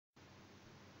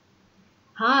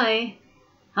Hai,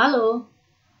 halo,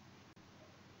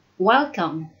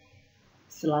 welcome,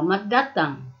 selamat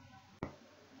datang.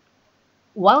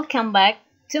 Welcome back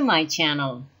to my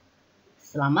channel.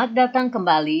 Selamat datang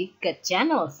kembali ke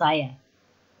channel saya.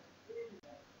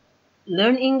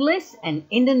 Learn English and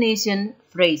Indonesian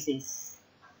phrases.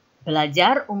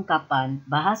 Belajar ungkapan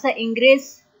bahasa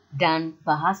Inggris dan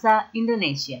bahasa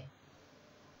Indonesia.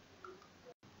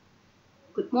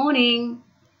 Good morning,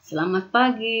 selamat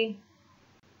pagi.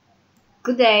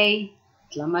 Good day,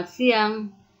 selamat siang.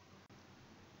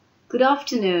 Good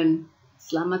afternoon,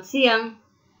 selamat siang.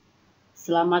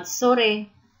 Selamat sore.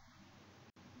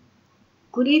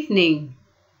 Good evening,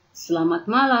 selamat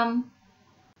malam.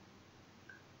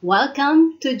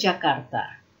 Welcome to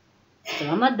Jakarta.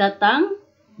 Selamat datang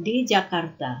di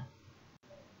Jakarta.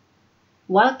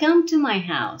 Welcome to my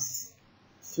house.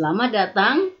 Selamat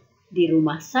datang di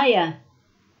rumah saya.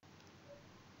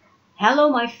 Hello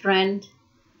my friend.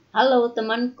 Halo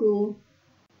temanku.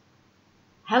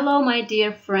 Hello my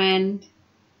dear friend.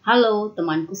 Halo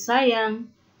temanku sayang.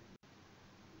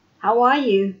 How are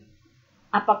you?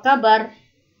 Apa kabar?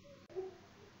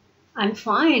 I'm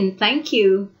fine, thank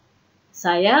you.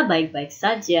 Saya baik-baik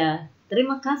saja.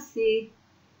 Terima kasih.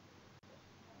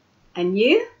 And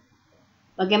you?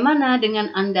 Bagaimana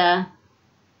dengan Anda?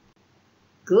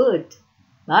 Good.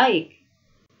 Baik.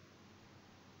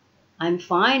 I'm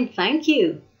fine, thank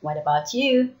you. What about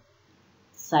you?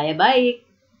 Saya baik,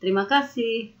 terima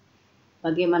kasih.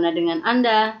 Bagaimana dengan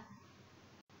Anda?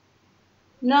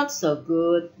 Not so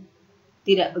good.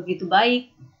 Tidak begitu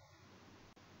baik.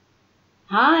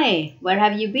 Hi, where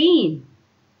have you been?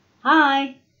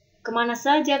 Hai, kemana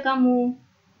saja kamu?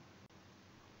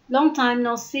 Long time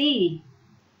no see.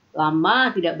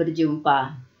 Lama tidak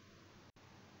berjumpa.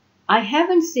 I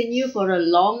haven't seen you for a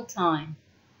long time.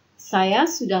 Saya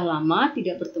sudah lama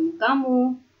tidak bertemu kamu.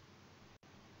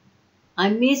 I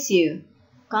miss you.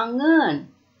 Kangen.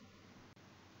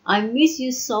 I miss you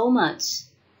so much.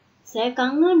 Saya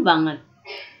kangen banget.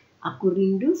 Aku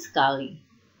rindu sekali.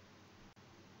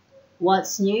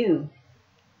 What's new?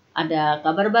 Ada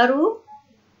kabar baru?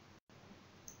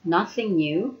 Nothing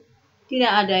new.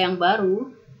 Tidak ada yang baru.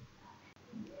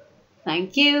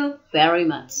 Thank you very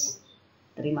much.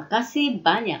 Terima kasih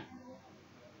banyak.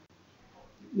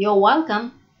 You're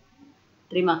welcome.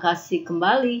 Terima kasih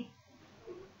kembali.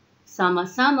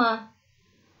 Sama-sama.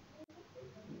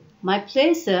 My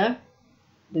pleasure.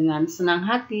 Dengan senang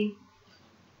hati.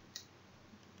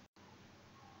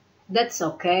 That's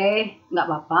okay.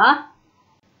 Nggak apa-apa.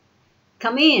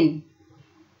 Come in.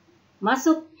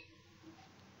 Masuk.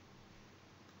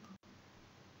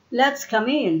 Let's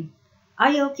come in.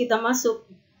 Ayo kita masuk.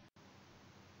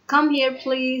 Come here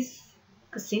please.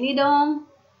 Kesini dong.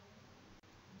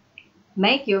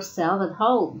 Make yourself at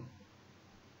home.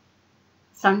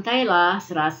 Santailah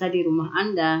serasa di rumah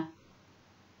Anda.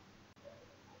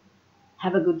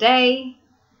 Have a good day.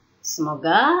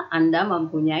 Semoga Anda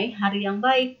mempunyai hari yang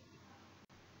baik.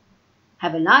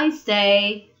 Have a nice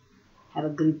day. Have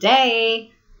a good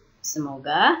day.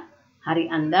 Semoga hari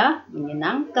Anda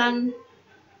menyenangkan.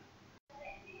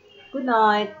 Good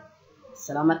night.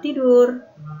 Selamat tidur.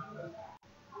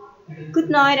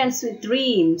 Good night and sweet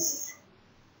dreams.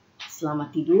 Selamat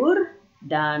tidur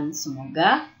dan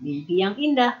semoga mimpi yang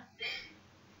indah.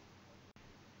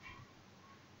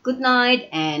 Good night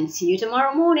and see you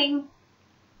tomorrow morning.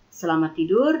 Selamat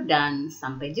tidur dan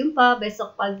sampai jumpa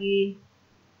besok pagi.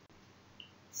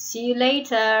 See you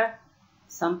later.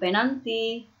 Sampai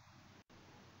nanti.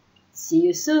 See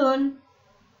you soon.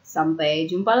 Sampai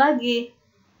jumpa lagi.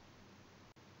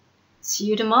 See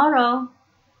you tomorrow.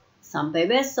 Sampai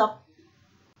besok.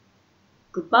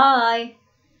 Goodbye.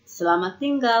 Selamat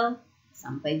tinggal.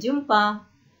 Sampai jumpa.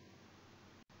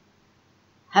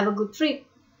 Have a good trip.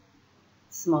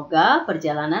 Semoga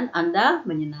perjalanan Anda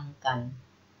menyenangkan.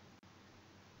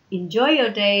 Enjoy your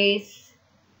days.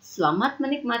 Selamat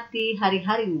menikmati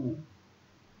hari-harimu.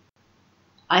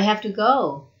 I have to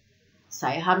go.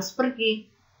 Saya harus pergi.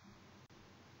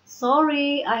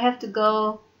 Sorry, I have to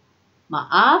go.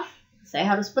 Maaf, saya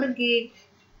harus pergi.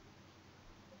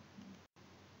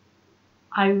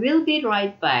 I will be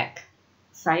right back.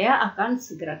 Saya akan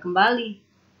segera kembali.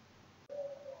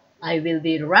 I will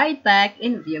be right back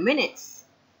in a few minutes.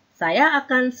 Saya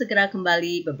akan segera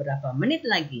kembali beberapa menit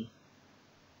lagi.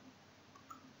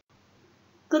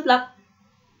 Good luck.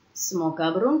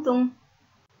 Semoga beruntung.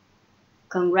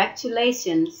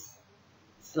 Congratulations.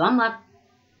 Selamat.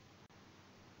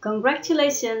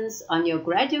 Congratulations on your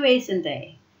graduation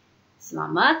day.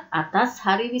 Selamat atas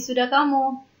hari wisuda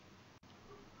kamu.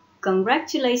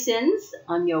 Congratulations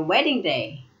on your wedding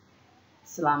day.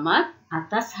 Selamat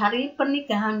atas hari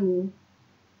pernikahanmu.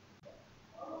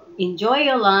 Enjoy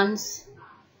your lunch.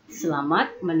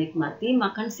 Selamat menikmati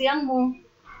makan siangmu.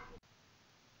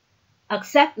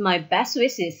 Accept my best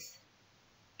wishes.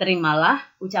 Terimalah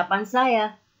ucapan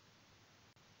saya.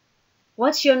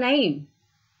 What's your name?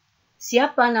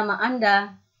 Siapa nama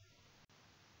Anda?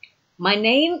 My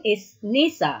name is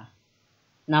Nisa.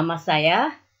 Nama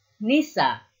saya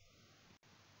Nisa.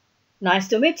 Nice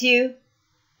to meet you.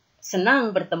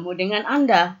 Senang bertemu dengan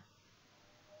Anda.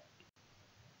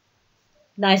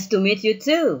 Nice to meet you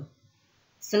too.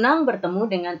 Senang bertemu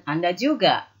dengan Anda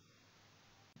juga.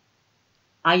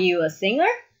 Are you a singer?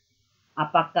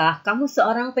 Apakah kamu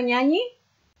seorang penyanyi?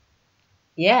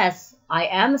 Yes, I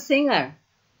am a singer.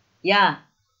 Ya,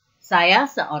 saya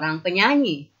seorang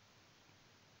penyanyi.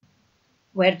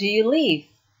 Where do you live?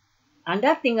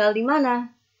 Anda tinggal di mana?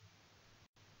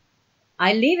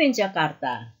 I live in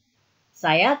Jakarta.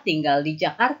 Saya tinggal di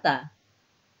Jakarta.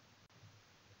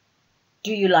 Do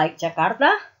you like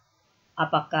Jakarta?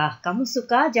 Apakah kamu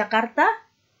suka Jakarta?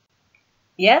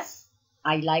 Yes,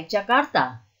 I like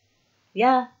Jakarta.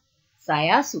 Ya,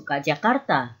 saya suka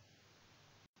Jakarta.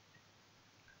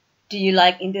 Do you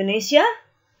like Indonesia?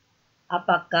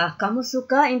 Apakah kamu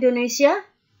suka Indonesia?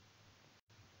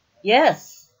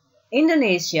 Yes,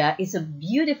 Indonesia is a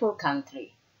beautiful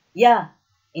country. Ya,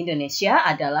 Indonesia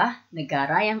adalah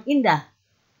negara yang indah.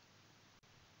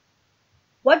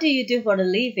 What do you do for a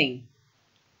living?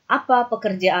 Apa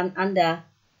pekerjaan Anda?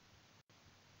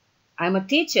 I'm a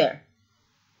teacher.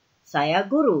 Saya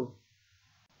guru.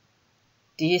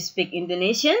 Do you speak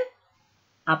Indonesian?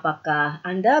 Apakah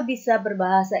Anda bisa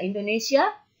berbahasa Indonesia?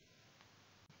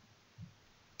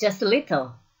 Just a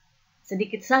little.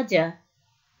 Sedikit saja.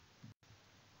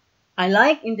 I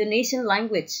like Indonesian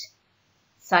language.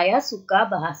 Saya suka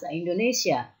bahasa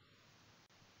Indonesia.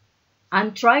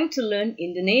 I'm trying to learn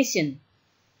Indonesian.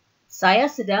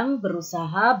 Saya sedang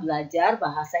berusaha belajar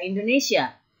bahasa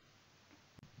Indonesia.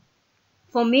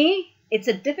 For me,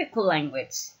 it's a difficult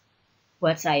language.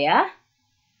 Buat saya,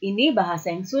 ini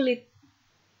bahasa yang sulit.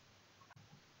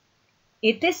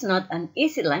 It is not an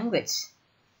easy language.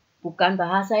 Bukan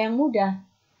bahasa yang mudah.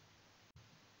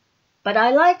 But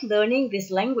I like learning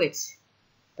this language.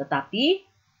 Tetapi,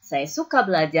 saya suka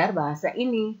belajar bahasa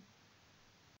ini.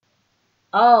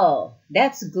 Oh,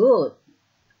 that's good.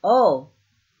 Oh,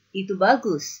 itu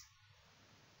bagus.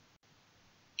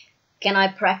 Can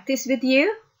I practice with you?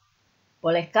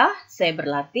 Bolehkah saya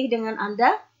berlatih dengan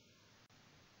Anda?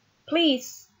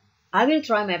 Please, I will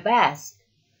try my best.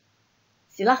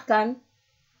 Silahkan,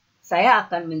 saya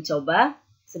akan mencoba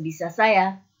sebisa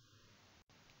saya.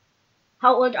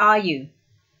 How old are you?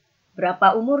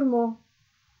 Berapa umurmu?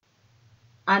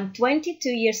 I'm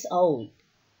 22 years old.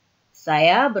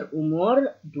 Saya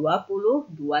berumur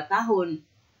 22 tahun.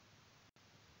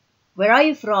 Where are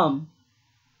you from?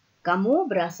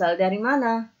 Kamu berasal dari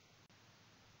mana?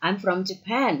 I'm from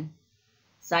Japan.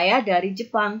 Saya dari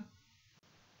Jepang.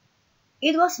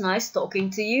 It was nice talking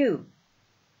to you.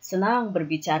 Senang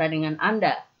berbicara dengan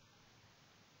Anda.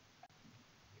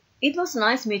 It was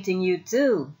nice meeting you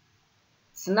too.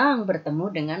 Senang bertemu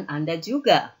dengan Anda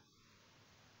juga.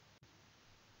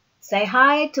 Say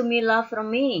hi to Mila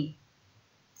from me.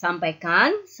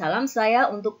 Sampaikan salam saya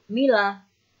untuk Mila.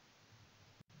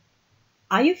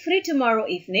 Are you free tomorrow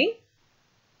evening?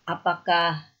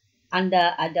 Apakah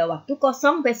Anda ada waktu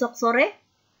kosong besok sore?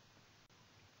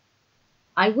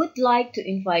 I would like to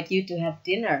invite you to have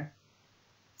dinner.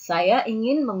 Saya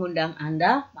ingin mengundang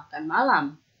Anda makan malam.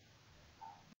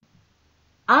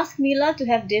 Ask Mila to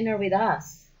have dinner with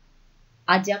us.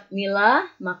 Ajak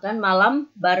Mila makan malam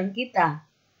bareng kita.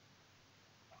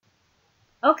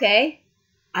 Okay,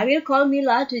 I will call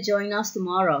Mila to join us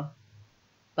tomorrow.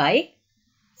 Baik,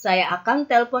 saya akan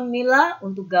telepon Mila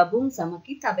untuk gabung sama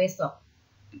kita besok.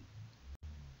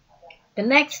 The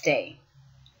next day.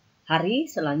 Hari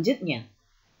selanjutnya.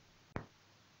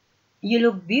 You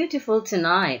look beautiful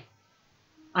tonight.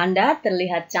 Anda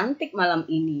terlihat cantik malam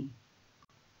ini.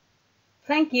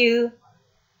 Thank you.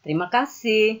 Terima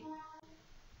kasih.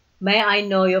 May I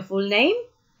know your full name?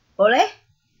 Boleh?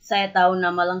 Saya tahu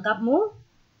nama lengkapmu?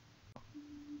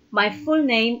 My full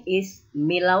name is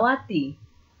Milawati.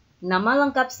 Nama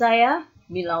lengkap saya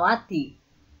Milawati.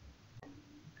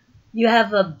 You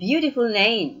have a beautiful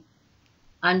name.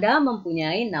 Anda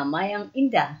mempunyai nama yang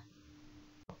indah.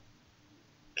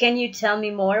 Can you tell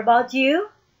me more about you?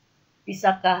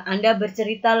 Bisakah Anda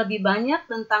bercerita lebih banyak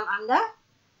tentang Anda?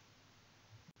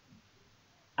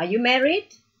 Are you married?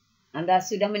 Anda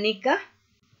sudah menikah?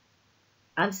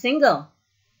 I'm single.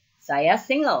 Saya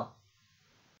single.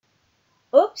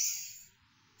 Oops.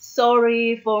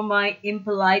 Sorry for my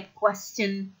impolite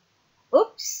question.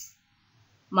 Oops.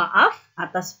 Maaf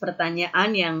atas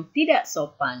pertanyaan yang tidak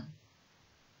sopan.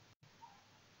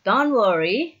 Don't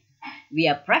worry,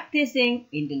 we are practicing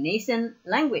Indonesian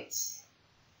language.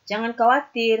 Jangan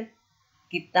khawatir,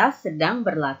 kita sedang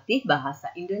berlatih bahasa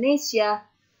Indonesia.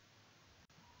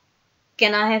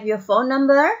 Can I have your phone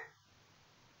number?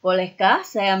 Bolehkah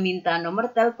saya minta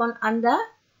nomor telepon Anda?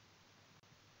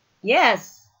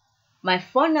 Yes, my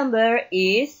phone number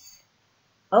is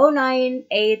 0987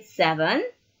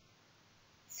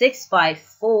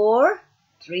 654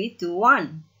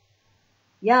 321.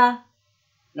 Ya,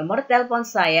 nomor telepon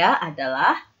saya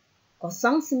adalah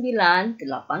 0987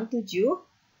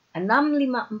 654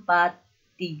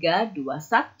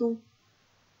 321.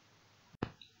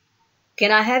 Can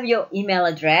I have your email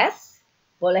address?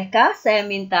 Bolehkah saya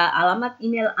minta alamat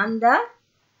email Anda?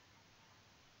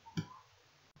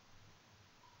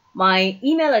 My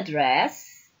email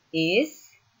address is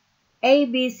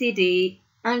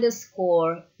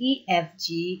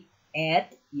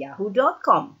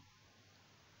abcd_efg@yahoo.com.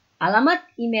 Alamat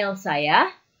email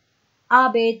saya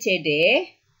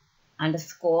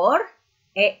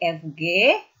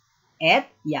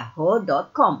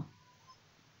abcd_efg@yahoo.com.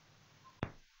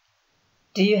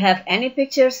 Do you have any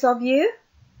pictures of you?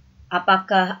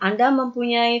 Apakah Anda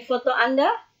mempunyai foto Anda?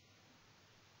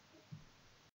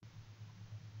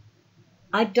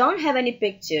 I don't have any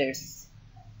pictures.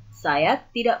 Saya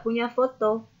tidak punya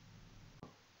foto.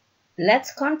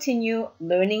 Let's continue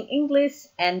learning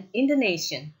English and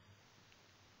Indonesian.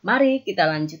 Mari kita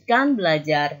lanjutkan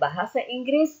belajar bahasa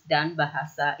Inggris dan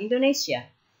bahasa Indonesia.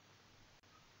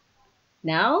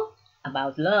 Now,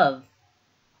 about love.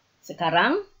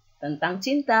 Sekarang, tentang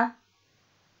cinta.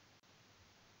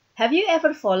 Have you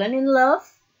ever fallen in love?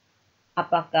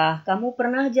 Apakah kamu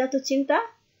pernah jatuh cinta?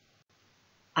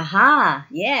 Aha,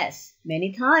 yes,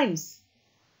 many times.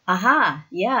 Aha,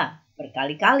 ya,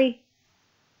 berkali-kali.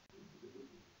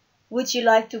 Would you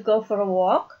like to go for a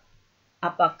walk?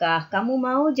 Apakah kamu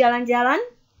mau jalan-jalan?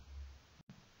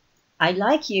 I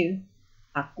like you.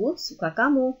 Aku suka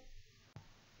kamu.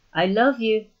 I love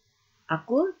you.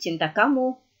 Aku cinta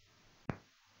kamu.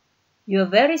 You're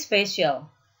very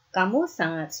special. Kamu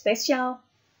sangat spesial.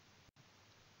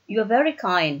 You're very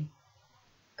kind.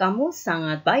 Kamu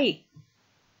sangat baik.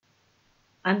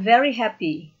 I'm very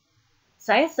happy.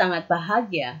 Saya sangat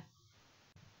bahagia.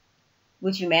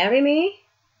 Would you marry me?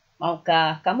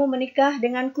 Maukah kamu menikah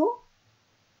denganku?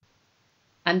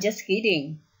 I'm just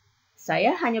kidding.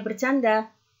 Saya hanya bercanda.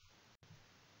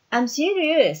 I'm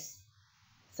serious.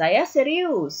 Saya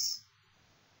serius.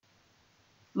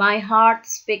 My heart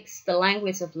speaks the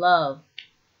language of love.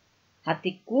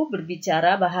 Hatiku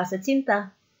berbicara bahasa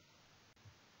cinta.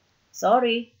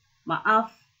 Sorry,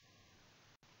 maaf.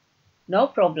 No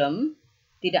problem,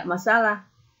 tidak masalah.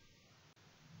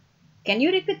 Can you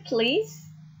repeat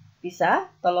please? Bisa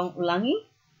tolong ulangi?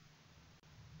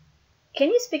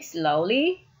 Can you speak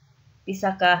slowly?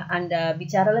 Bisakah Anda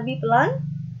bicara lebih pelan?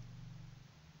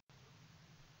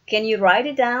 Can you write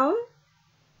it down?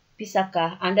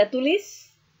 Bisakah Anda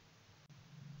tulis?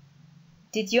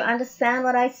 Did you understand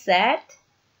what I said?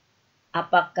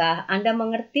 Apakah Anda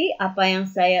mengerti apa yang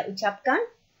saya ucapkan?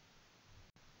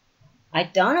 I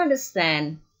don't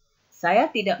understand. Saya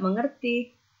tidak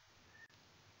mengerti.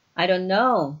 I don't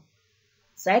know.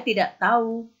 Saya tidak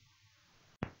tahu.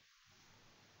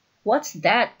 What's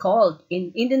that called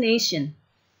in Indonesian?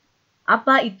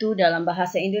 Apa itu dalam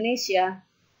bahasa Indonesia?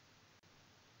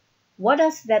 What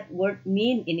does that word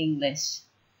mean in English?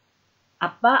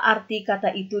 Apa arti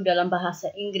kata itu dalam bahasa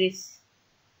Inggris?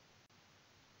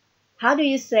 How do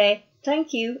you say thank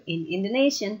you in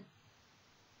Indonesian?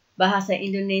 Bahasa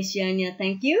Indonesianya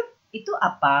thank you itu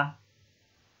apa?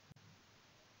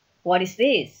 What is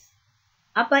this?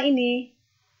 Apa ini?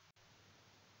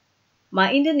 My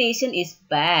Indonesian is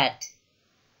bad.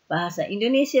 Bahasa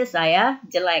Indonesia saya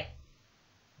jelek.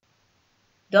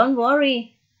 Don't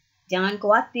worry. Jangan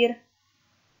khawatir.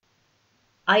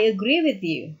 I agree with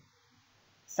you.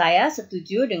 Saya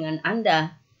setuju dengan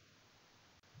Anda.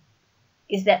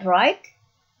 Is that right?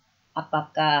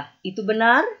 Apakah itu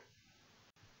benar?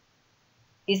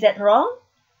 Is that wrong?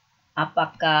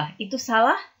 Apakah itu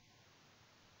salah?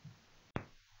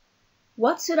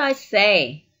 What should I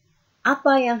say?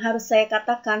 Apa yang harus saya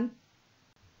katakan?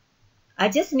 I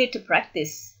just need to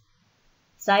practice.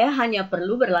 Saya hanya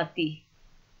perlu berlatih.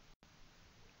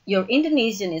 Your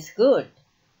Indonesian is good.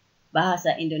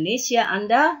 Bahasa Indonesia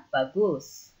Anda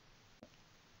bagus.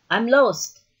 I'm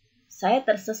lost. Saya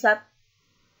tersesat.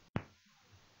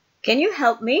 Can you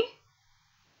help me?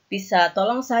 Bisa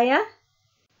tolong saya?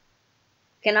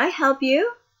 Can I help you?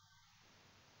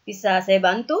 Bisa saya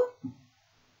bantu?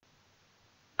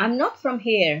 I'm not from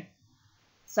here.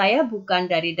 Saya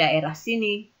bukan dari daerah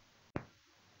sini.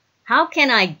 How can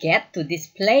I get to this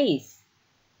place?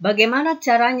 Bagaimana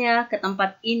caranya ke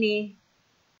tempat ini?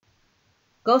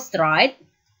 Go straight,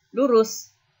 lurus.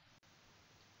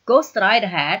 Go straight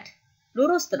ahead,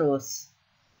 lurus terus.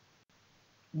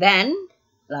 Then,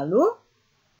 lalu,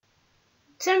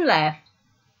 turn left,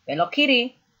 belok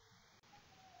kiri.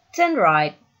 Turn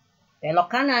right, belok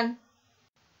kanan.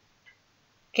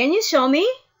 Can you show me?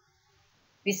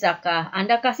 Bisakah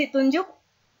Anda kasih tunjuk?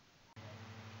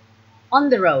 On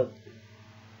the road,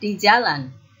 di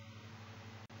jalan.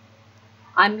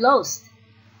 I'm lost.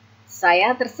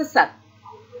 Saya tersesat.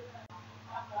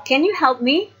 Can you help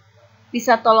me?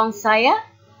 Bisa tolong saya?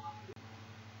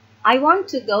 I want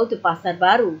to go to pasar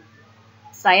baru.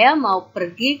 Saya mau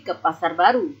pergi ke pasar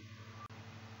baru.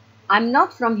 I'm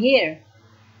not from here.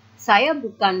 Saya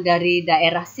bukan dari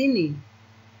daerah sini.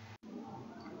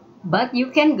 But you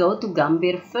can go to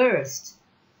Gambir first.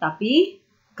 Tapi,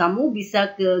 kamu bisa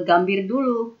ke Gambir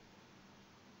dulu.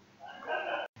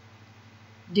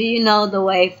 Do you know the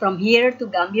way from here to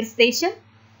Gambir Station?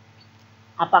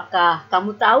 Apakah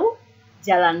kamu tahu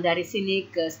jalan dari sini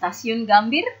ke stasiun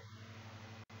Gambir?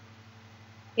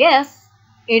 Yes,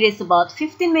 it is about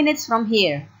 15 minutes from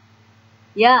here.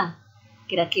 Ya,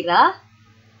 kira-kira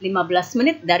 15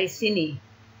 menit dari sini.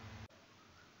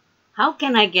 How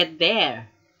can I get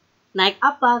there? Naik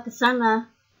apa ke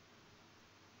sana?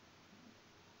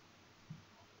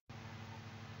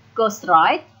 Go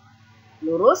straight,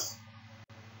 lurus.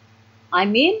 I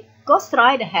mean, go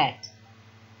straight ahead.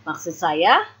 Maksud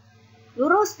saya,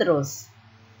 lurus terus.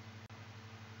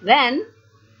 Then,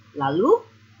 lalu,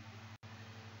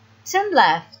 turn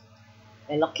left,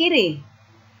 belok kiri.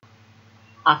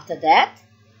 After that,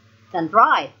 turn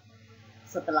right.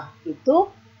 Setelah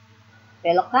itu,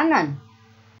 belok kanan.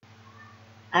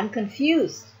 I'm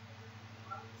confused.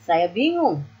 Saya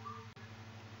bingung.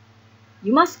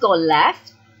 You must go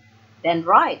left, then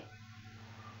right.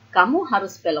 Kamu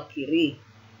harus belok kiri,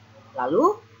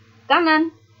 lalu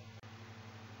kanan.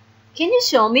 Can you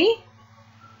show me?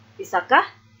 Bisakah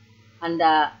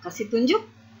Anda kasih tunjuk?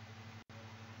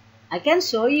 I can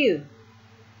show you.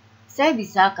 Saya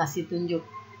bisa kasih tunjuk.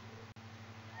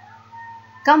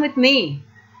 Come with me.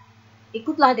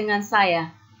 Ikutlah dengan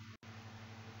saya.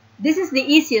 This is the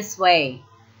easiest way.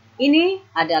 Ini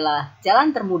adalah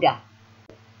jalan termudah.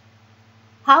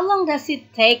 How long does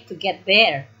it take to get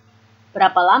there?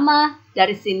 Berapa lama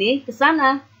dari sini ke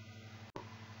sana?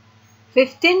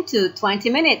 15 to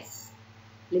 20 minutes.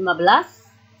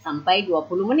 15 sampai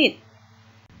 20 menit.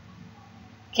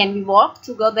 Can we walk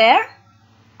to go there?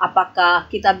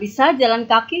 Apakah kita bisa jalan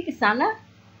kaki ke sana?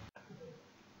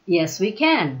 Yes, we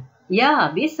can. Ya,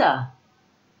 bisa.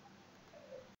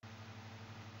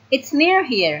 It's near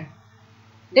here.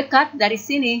 Dekat dari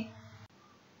sini.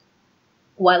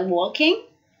 While walking,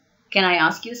 can I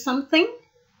ask you something?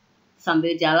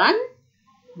 Sambil jalan,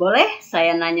 boleh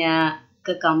saya nanya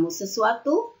ke kamu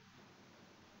sesuatu?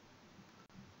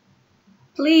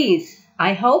 Please,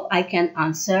 I hope I can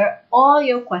answer all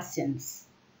your questions.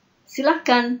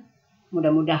 Silahkan,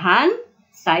 mudah-mudahan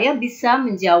saya bisa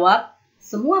menjawab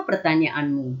semua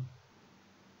pertanyaanmu.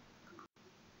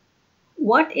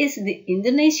 What is the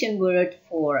Indonesian word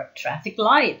for traffic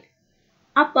light?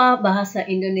 Apa bahasa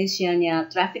Indonesianya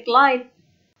traffic light?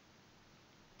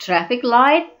 Traffic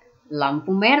light, lampu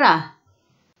merah.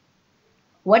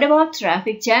 What about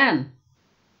traffic jam?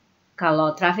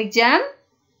 Kalau traffic jam?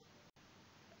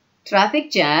 Traffic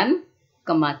jam,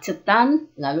 kemacetan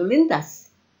lalu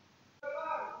lintas.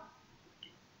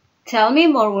 Tell me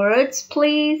more words,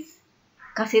 please.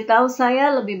 Kasih tahu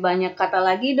saya lebih banyak kata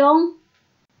lagi dong.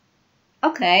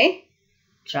 Okay.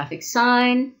 Traffic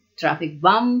sign, traffic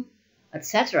bump,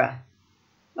 etc.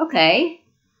 Okay.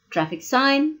 Traffic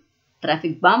sign,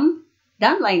 traffic bump,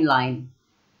 dan lain-lain.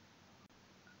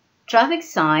 Traffic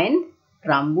sign,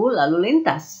 rambu lalu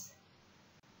lintas.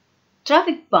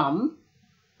 Traffic bump,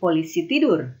 polisi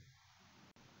tidur.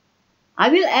 I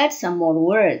will add some more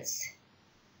words.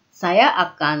 Saya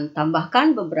akan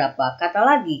tambahkan beberapa kata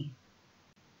lagi.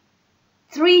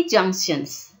 3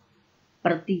 junctions,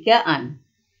 pertigaan.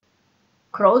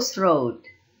 Crossroad,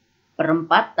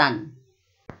 perempatan.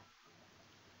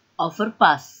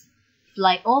 Overpass,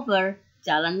 flyover,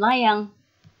 jalan layang.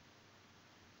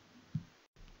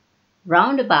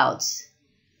 Roundabouts,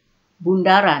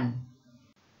 bundaran.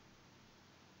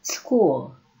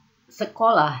 School,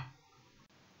 sekolah.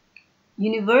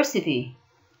 University,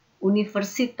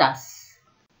 universitas.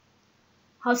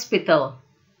 Hospital,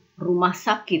 rumah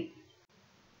sakit.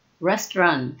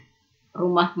 Restaurant,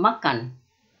 rumah makan.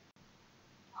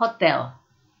 hotel,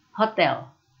 hotel.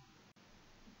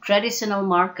 Traditional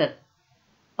market,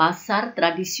 pasar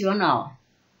tradisional.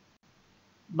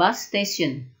 Bus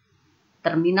station,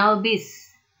 terminal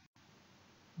bis.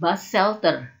 Bus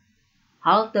shelter,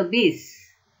 halte bis.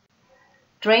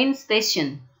 Train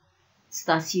station,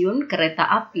 stasiun kereta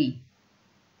api.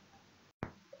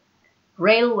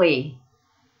 Railway,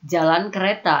 jalan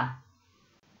kereta.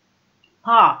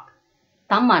 Park,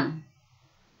 taman.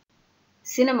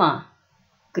 Cinema,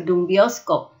 gedung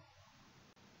bioskop.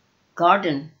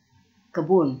 Garden,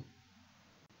 kebun.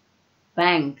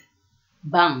 Bank,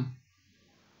 bank.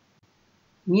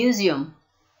 Museum,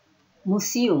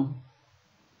 museum.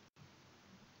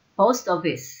 Post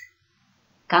office,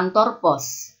 kantor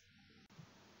pos.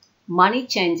 Money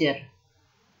changer,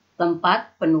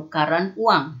 tempat penukaran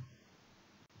uang.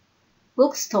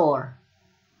 Bookstore,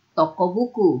 toko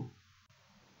buku.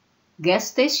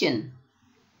 Gas station,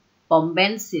 pom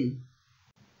bensin.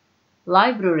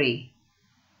 Library,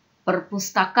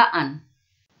 perpustakaan.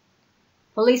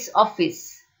 Police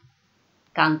office,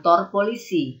 kantor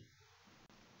polisi.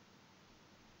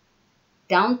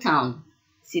 Downtown,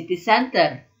 city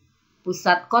center,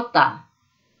 pusat kota.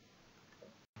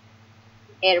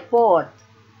 Airport,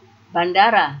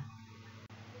 bandara.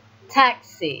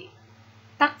 Taxi,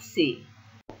 taksi.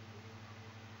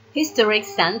 Historic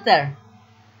center,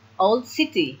 old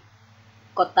city,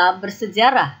 kota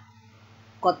bersejarah,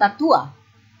 kota tua.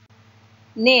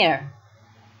 Near,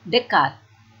 dekat.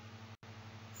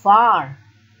 Far,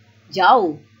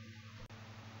 jauh.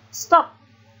 Stop,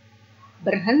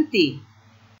 berhenti.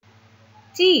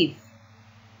 Thief,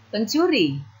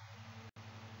 pencuri.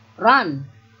 Run,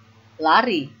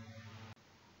 lari.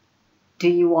 Do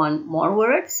you want more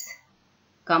words?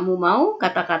 Kamu mau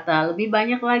kata-kata lebih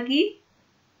banyak lagi?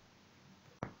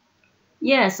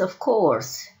 Yes, of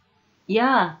course.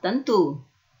 Ya, tentu.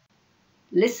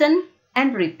 Listen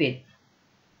and repeat.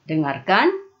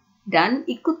 Dengarkan dan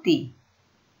ikuti.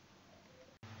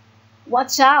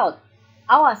 Watch out.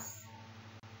 Awas.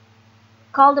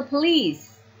 Call the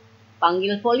police.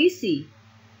 Panggil polisi.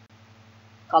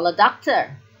 Call a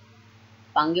doctor.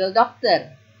 Panggil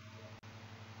dokter.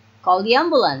 Call the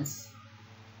ambulance.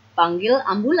 Panggil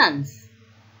ambulans.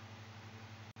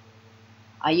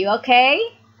 Are you okay?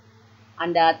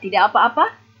 Anda tidak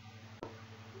apa-apa?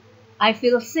 I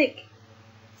feel sick.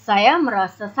 Saya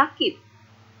merasa sakit.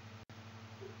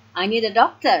 I need a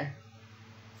doctor.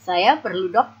 Saya perlu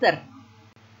dokter.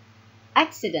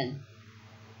 Accident,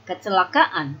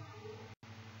 kecelakaan.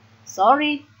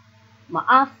 Sorry,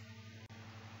 maaf.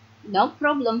 No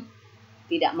problem,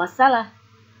 tidak masalah.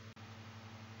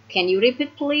 Can you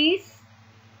repeat please?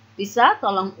 Bisa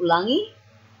tolong ulangi?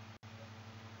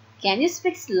 Can you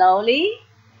speak slowly?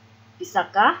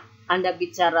 Bisakah Anda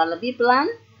bicara lebih pelan?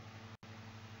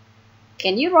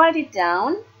 Can you write it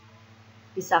down?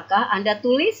 Bisakah Anda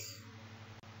tulis?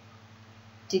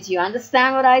 Did you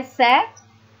understand what I said?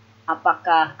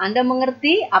 Apakah Anda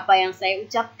mengerti apa yang saya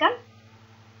ucapkan?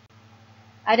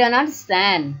 I don't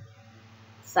understand.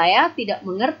 Saya tidak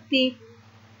mengerti.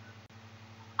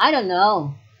 I don't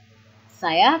know.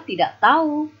 Saya tidak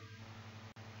tahu.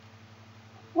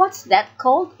 What's that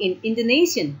called in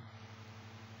Indonesian?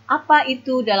 Apa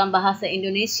itu dalam bahasa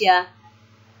Indonesia?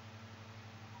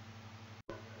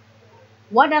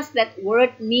 What does that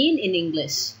word mean in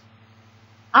English?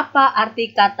 Apa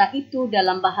arti kata itu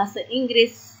dalam bahasa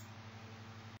Inggris?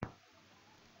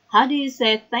 How do you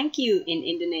say thank you in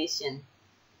Indonesian?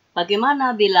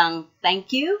 Bagaimana bilang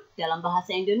thank you dalam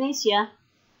bahasa Indonesia?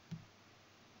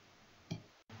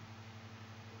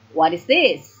 What is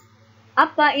this?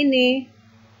 Apa ini?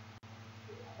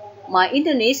 My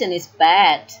Indonesian is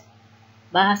bad.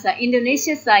 Bahasa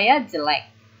Indonesia saya jelek.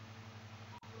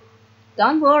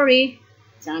 Don't worry.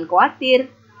 Jangan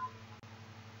khawatir.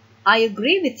 I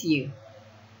agree with you.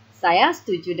 Saya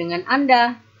setuju dengan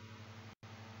Anda.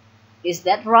 Is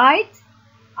that right?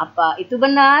 Apa itu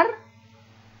benar?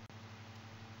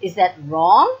 Is that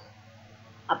wrong?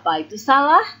 Apa itu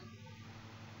salah?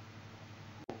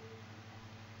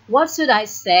 What should I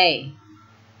say?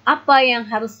 Apa yang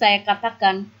harus saya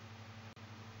katakan?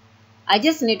 I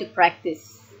just need to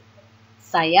practice.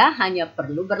 Saya hanya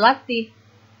perlu berlatih.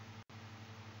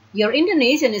 Your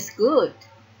Indonesian is good.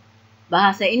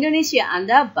 Bahasa Indonesia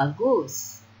Anda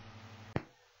bagus.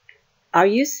 Are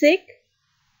you sick?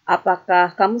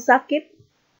 Apakah kamu sakit?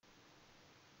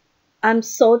 I'm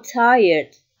so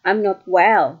tired. I'm not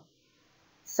well.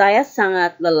 Saya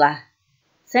sangat lelah.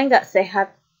 Saya nggak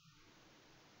sehat.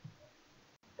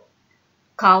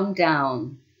 Calm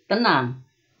down. Tenang.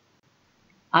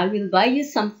 I will buy you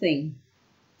something.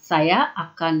 Saya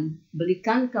akan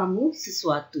belikan kamu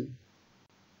sesuatu.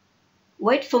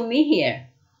 Wait for me here.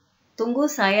 Tunggu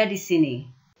saya di sini.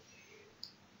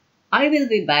 I will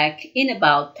be back in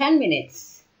about 10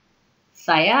 minutes.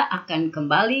 Saya akan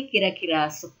kembali kira-kira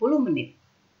 10 menit.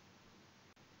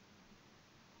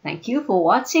 Thank you for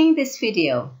watching this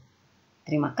video.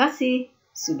 Terima kasih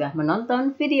sudah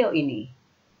menonton video ini.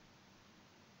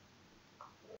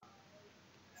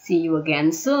 See you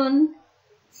again soon.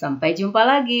 Sampai jumpa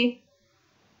lagi.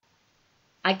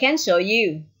 I can show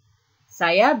you.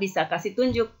 Saya bisa kasih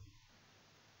tunjuk.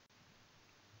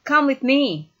 Come with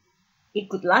me.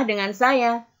 Ikutlah dengan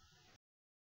saya.